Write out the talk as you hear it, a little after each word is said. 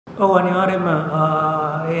ඔව් අනිවාර්යයෙන්ම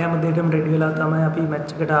ඒ හැම දෙයකම රෙඩි වෙලා තමයි අපි මැච්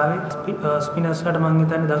එකට ආවේ. ස්පිනර්ස්ලාට මම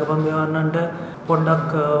හිතන්නේ දගපන්දු යවන්නන්ට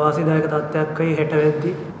පොඩ්ඩක් වාසිදායක තත්ත්වයක් වෙයි හෙට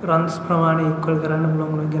වෙද්දි රන්ස් ප්‍රමාණය ඉක්වල් කරන්න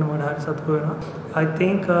පුළුවන් වුණා කියන මට හරි සතුටු වෙනවා. I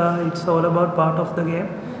think it's all about part of the game.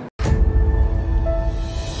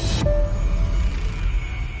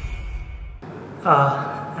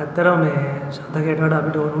 ඇත්තටම මේ ශතකයට වඩා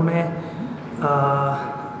අපිට ඕනුනේ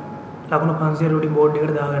ලකුණු 500 උඩින් බෝඩ්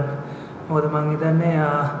එකට දාගන්න. මොකද මම හිතන්නේ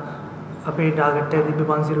අපේ ටාගට් එක තිබ්බේ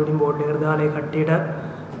 500 උඩින් බෝඩ් එකට දාලා ඒ කට්ටියට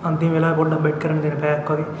අන්තිම වෙලාවේ පොඩ්ඩක් බෙට් කරන්න දෙන පැයක්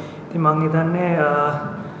වගේ. ඉතින් මම හිතන්නේ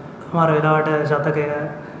සමහර වෙලාවට ශතක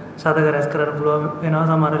රැස් කරන්න පුළුවන් වෙනවා,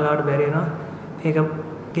 සමහර වෙලාවට බැරි වෙනවා. ඒක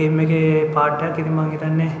ගේම් එකේ පාර්ට් එකක්. ඉතින් මම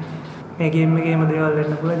හිතන්නේ මේ ගේම් එකේම දේවල්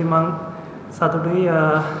වෙන්න පුළුවන්. ඉතින් මම සතුටුයි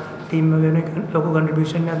ටීම් වෙන ලොකු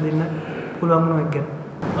කන්ට්‍රිබියුෂන් එකක් දෙන්න පුළුවන් වුණා එක ගැන.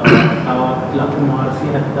 තවත් ලකුණු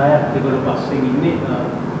 470ක් දෙකල පස්සෙන් ඉන්නේ.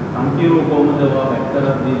 කම්පියුටර් කොහොමද බැක්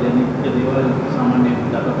කරද්දී දැනෙච්ච දේවල් සාමාන්‍යයෙන්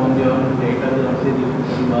දකපොන්දියන් ඩේටා දැක්සේදී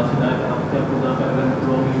වාසිදායක තත්ත්වයක් උදා කරගන්න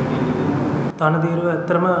පුළුවන් කියන තනදීරුව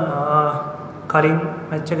ඇත්තටම කලින්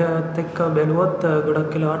මැච් එකත් එක්ක බැලුවොත්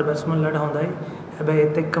ගොඩක් වෙලාවට බැට්ස්මන්ලාට හොඳයි. හැබැයි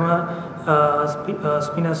ඒත් එක්කම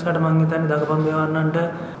ස්පිනර්ස්ලාට මම හිතන්නේ දගපන්දු යවන්නන්ට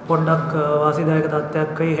පොඩ්ඩක් වාසිදායක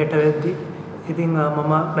තත්ත්වයක් වෙයි හෙට වෙද්දි. ඉතින්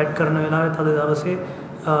මම බැට් කරන වෙලාවෙත් අද දවසේ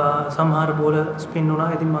සමහර බෝල ස්පින්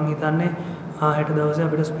වුණා. ඉතින් මම හිතන්නේ හෙට දවසේ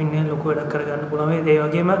අපිට ස්පින් එකෙන් ලොකු වැඩක් කරගන්න පුළුවන්. ඒ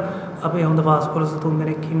වගේම අපේ හොඳ ෆාස්ට් බෝලර්ස් 3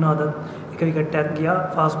 දෙනෙක් ඉන්නවා. අද එක විකට් එකක් ගියා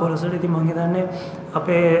ෆාස්ට් බෝලර්ස් වලට. ඉතින් මම හිතන්නේ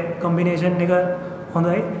අපේ කොම්බිනේෂන් එක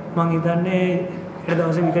හොඳයි. මම හිතන්නේ හෙට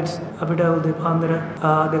දවසේ විකට්ස් අපිට උදේ පාන්දර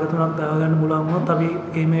දෙක තුනක් දාගන්න පුළුවන් වුණොත් අපි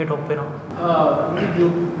ගේම් එකේ টොප් වෙනවා. You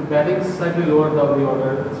batting slightly lower down the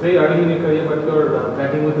order. It's very early in your career, but your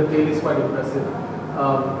batting with the tail is quite impressive.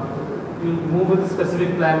 You move with a specific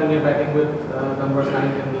plan when you're batting with numbers 9,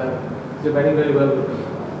 10, 11. You're batting very well with them.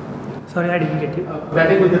 Sorry, I didn't get you.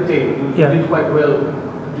 Batting with the tail, you did quite well.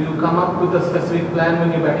 Do you come up with a specific plan when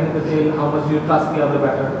you're batting with the tail? How much do you trust the other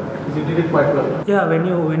batter? Because you did it quite well. Yeah,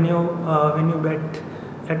 when you bet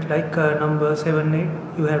at like number 7,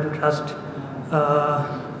 8, you have to trust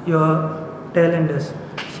your tailenders.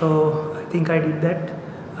 So I think I did that.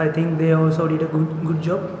 I think they also did a good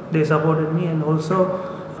job. They supported me, and also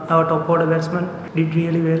our top order batsmen did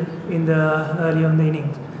really well in the early on the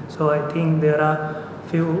innings. So I think there are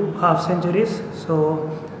few half centuries. So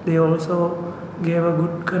they also gave a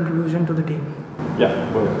good contribution to the team. Yeah,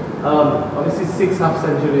 obviously 6 half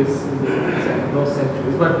centuries in those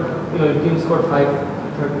centuries, but you know your team scored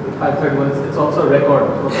 531. It's also a record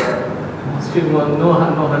for still no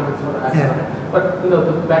hundreds for us. Yeah. But you know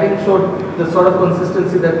the batting showed the sort of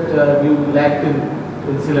consistency that you lacked in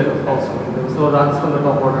Sylhet also. There was no runs from the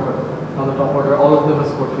top order, but on the top order all of them have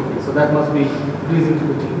scored 50. So that must be pleasing to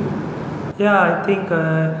the team. Yeah, I think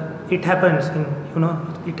it happens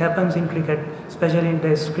in cricket, especially in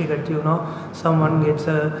Test cricket. Someone gets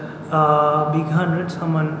a big 100,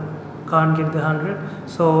 someone can't get the 100.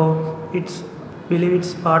 So believe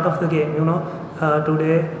it's part of the game.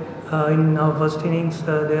 Today in our first innings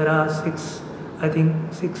there are six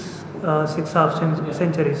half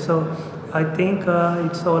centuries. So I think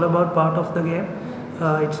it's all about part of the game.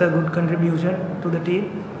 It's a good contribution to the team.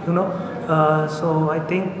 So I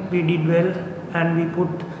think we did well, and we put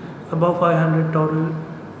above 500 total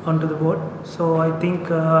onto the board. So I think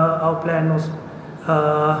our plan was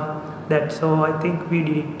that. So I think we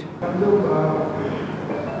did it.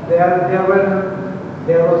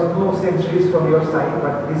 There was no centuries from your side,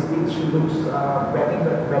 but this pitch looks batting,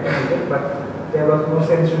 but there was no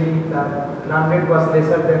century. Run rate was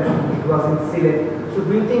lesser than it was in Sylhet. So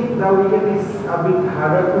do you think the wicket is a bit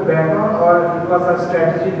harder to bat on, or it was a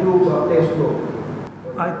strategy to play slow?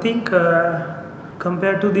 I think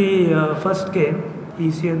compared to the first game,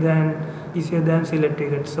 easier than Sylhet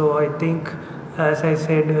cricket. So I think, as I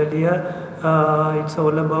said earlier, it's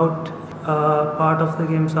all about part of the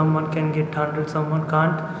game. Someone can get 100, someone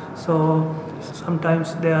can't. So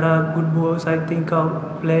sometimes there are good balls. I think our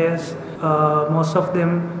players, most of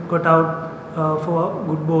them got out for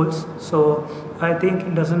good balls. So I think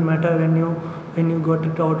it doesn't matter when you got a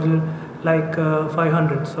total like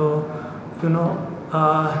 500. So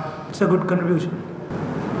it's a good contribution.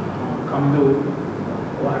 Come to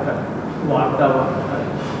water.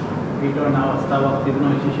 Kita nak awak tibno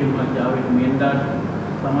sisi macam Myanmar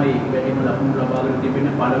තමයි බැටිම ලකුණු ලබාගෙන තිබෙන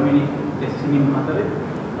පළවෙනි test ඉනිං අතරේ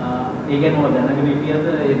ඒ ගැන ඔය දැනගෙන හිටියද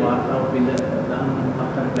ඒ වාර්තාව පිළ දාන්න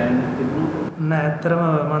අපතර ප්ලෑන් එකක් තිබුණා නෑ ඇත්තටම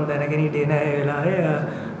මම දැනගෙන හිටියේ නෑ ඒ වෙලාවේ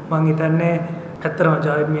මම හිතන්නේ ඇත්තටම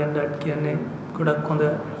ජාවිද් මියන්ඩාට් කියන්නේ ගොඩක් හොඳ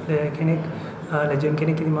කෙනෙක් ලෙජන්ඩ්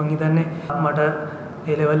කෙනෙක්. ඉතින් මම හිතන්නේ මට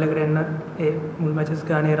ඒ ලෙවල් එකට එන්න ඒ මුල් මැචස්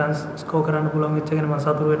ගානේ රන්ස් ස්කෝර් කරන්න පුළුවන් වෙච්ච එක ගැන මම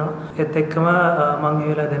සතුටු වෙනවා. ඒත් එක්කම මම ඒ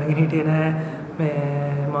වෙලාව දැනගෙන හිටියේ නෑ මේ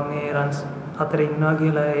මම ඒ රන්ස් අතරේ ඉන්නවා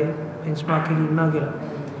කියලා ඒ බෙන්ච්මාර්ක් එකේ ඉන්නවා කියලා.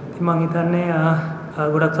 ඉතින් මම හිතන්නේ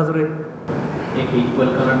ගොඩක් සතුටුයි. ඒක ඉක්වල්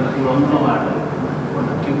කරන්න පුළුවන් වුණාට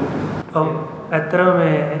පොඩ්ඩක් කිව්ව. ඔව් ඇත්තටම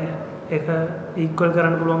මේ ඒක ඉක්වල්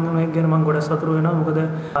කරන්න පුළුවන් වෙන එක ගැන මම ගොඩක් සතුටු වෙනවා. මොකද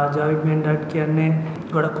ජාවිඩ් මෙන්ඩාට් කියන්නේ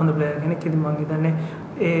ගොඩක් හොඳ ප්ලේයර් කෙනෙක්. ඉතින් මම හිතන්නේ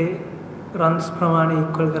ඒ රන්ස් ප්‍රමාණය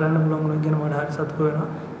ඉක්වල් කරන්න පුළුවන් වෙන එක ගැන මට හරි සතුටු වෙනවා.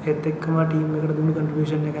 ඒත් එක්කම ටීම් එකට දුන්න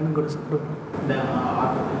කන්ට්‍රිබියුෂන් එක ගැන ගොඩක් සතුටු වෙනවා. දැන්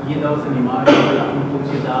ඊයේ දවසේ නිමාඩුවල ලකුණු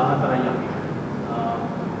 314යි අපි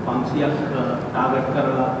 500ක් ටාගට්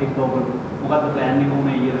කරලා තිබ්බොත් මොකද්ද ප්ලෑන් එක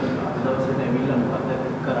උනේ ඊයේ දවසේට ඇවිල්ලා මොකද්ද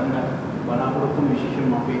කරන්න බලාපොරොත්තු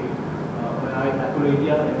විශේෂයෙන්ම අපි ඔයායි ඇතුළේ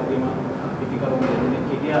හිටියා ඒ වගේම පිටිකරුන් දෙන්නෙක්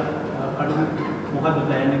හිටියා අඩු මොකද්ද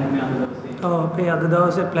ප්ලෑන් එක උනේ අද දවසේ? ඔව් අපේ අද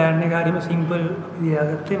දවසේ ප්ලෑන් එක හරිම සිම්පල්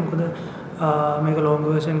දියාගත්තේ. මොකද මේක ලොංග්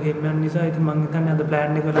වර්ෂන් ගේම් එකක් නිසා ඉතින් මම හිතන්නේ අද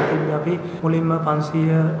ප්ලෑන් එක කරලා තිබ්බේ අපි මුලින්ම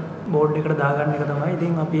 500 බෝඩ් එකට දාගන්න එක තමයි.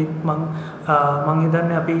 ඉතින් අපි මම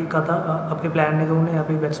හිතන්නේ අපේ ප්ලෑන් එක උනේ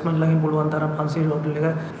අපි බැට්ස්මන්ලගෙන් පුළුවන් තරම් 500 ටෝටල් එක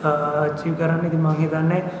අචීව් කරන්න. ඉතින් මම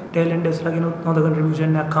හිතන්නේ ටේල් එන්ඩර්ස්ලගෙන් හොඳ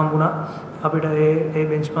කන්ට්‍රිබියුෂන් එකක් හම්බුණා. අපිට ඒ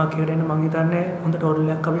බෙන්ච්මාර්ක් එකට එන්න මම හිතන්නේ හොඳ ටෝටල්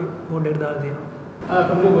එකක් අපි බෝඩ් එකට දාලා තියෙනවා.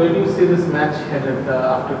 Kumru, where do you see this match headed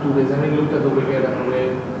after 2 days? I mean, look at the wicket and the way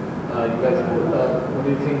you guys played. What do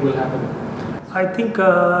you think will happen? I think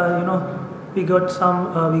we got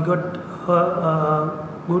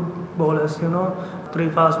good bowlers. 3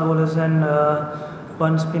 fast bowlers and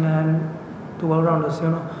 1 spinner and 2 all-rounders.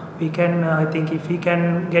 We can. I think if we can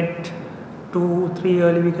get 2-3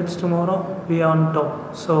 early wickets tomorrow, we are on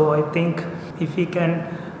top. So I think if we can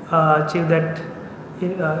achieve that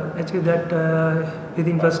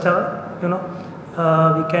within first hour,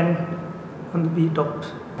 we can be top.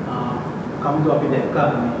 කමුදු අපි දැක්කා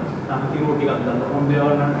මේ අන්තිම ටිකක් ගන්න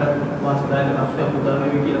කොම්බේවලන්ට වාස්දායක රක්ෂක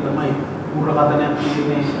උදාහරණයක් කියලා තමයි පූර්වකථනයක්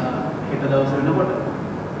කියන්නේ හෙට දවස් වෙනකොට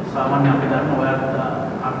සාමාන්‍ය අපි දන්න ඔයාලට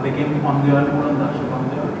අත් දෙකෙන් කොම්බේවලන්ට පුළුවන් දක්ෂ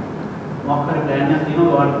කොම්බේවලන්ට මොකක් හරි ප්ලෑන් එකක්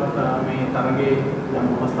තියෙනවා ඔයාලට මේ තරගයේ යම්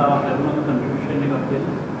අවස්ථාවක් ලැබුණොත් කන්ට්‍රිබියුෂන් එකක් දෙන්න.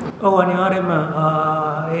 ඔව් අනිවාර්යයෙන්ම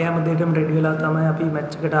ඒ හැම දෙයකම රෙඩි වෙලා තමයි අපි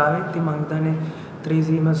මැච් එකට ආවේ. ඉතින් මම හිතන්නේ 3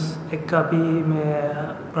 සීමස් එක්ක අපි මේ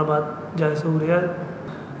ප්‍රභාත් ජයසූරිය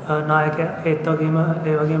නායකයා ඒත් වගේම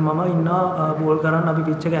මම ඉන්නවා බෝල් කරන්න අපි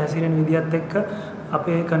පිච් එක හැසිරෙන විදියත් එක්ක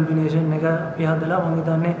අපේ කම්බිනේෂන් එක අපි හදලා මම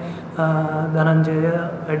හිතන්නේ ධනංජය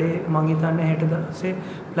වැඩේ මම හිතන්නේ හෙට දවසේ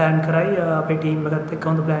ප්ලෑන් කරයි අපේ ටීම් එකත් එක්ක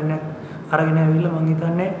හොඳ ප්ලෑන් එකක් අරගෙන ඇවිල්ලා මම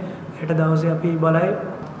හිතන්නේ හෙට දවසේ අපි බලයි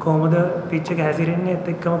කොහොමද පිච් එක හැසිරෙන්නේ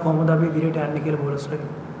ඒත් එක්කම කොහොමද අපි ඉදිරියට යන්නේ කියලා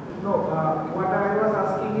බෝලර්ස්ලගෙන්. No, what I was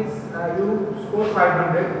asking is you scored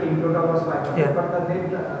 500 in total was 500, yeah. But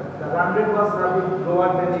the run rate was a bit lower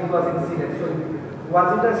than it was in Sealand. So was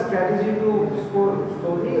it a strategy to score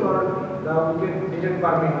slowly or the wicket didn't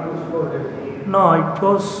permit to score it? No, it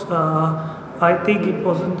was. I think it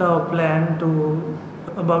wasn't our plan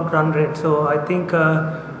about run rate. So I think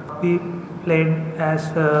we played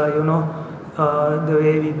as the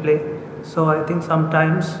way we play. So I think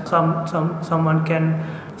sometimes someone can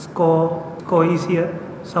score easier,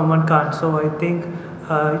 someone can't. So I think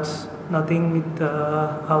it's nothing with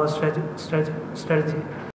our strategy.